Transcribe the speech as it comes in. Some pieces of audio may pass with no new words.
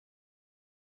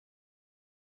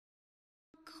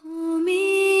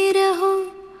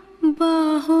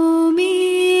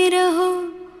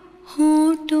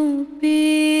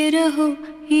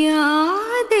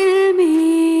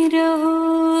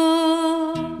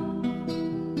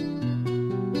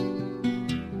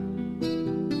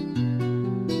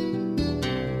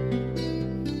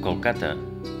Kolkata,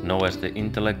 known as the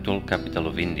intellectual capital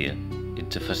of India,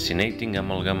 it's a fascinating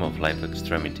amalgam of life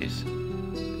extremities.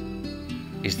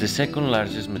 It's the second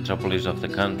largest metropolis of the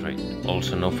country,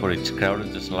 also known for its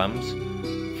crowded slums,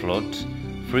 floods,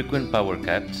 frequent power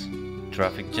cuts,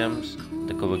 traffic jams,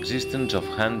 the coexistence of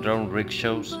hand-drawn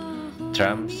rickshaws,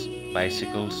 trams,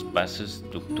 bicycles, buses,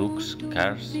 tuk-tuks,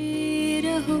 cars.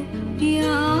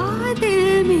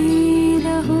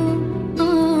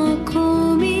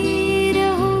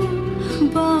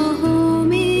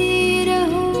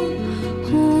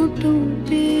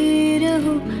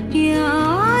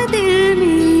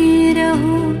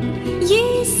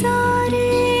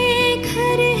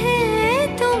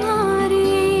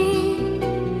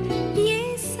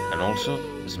 And also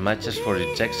as much as for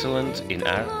its excellence in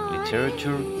art,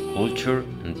 literature, culture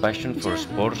and passion for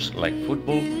sports like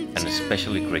football and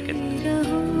especially cricket.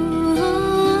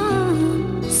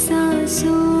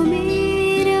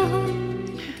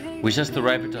 We just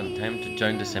arrived on time to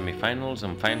join the semi-finals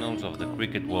and finals of the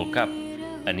Cricket World Cup,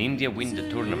 and India win the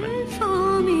tournament.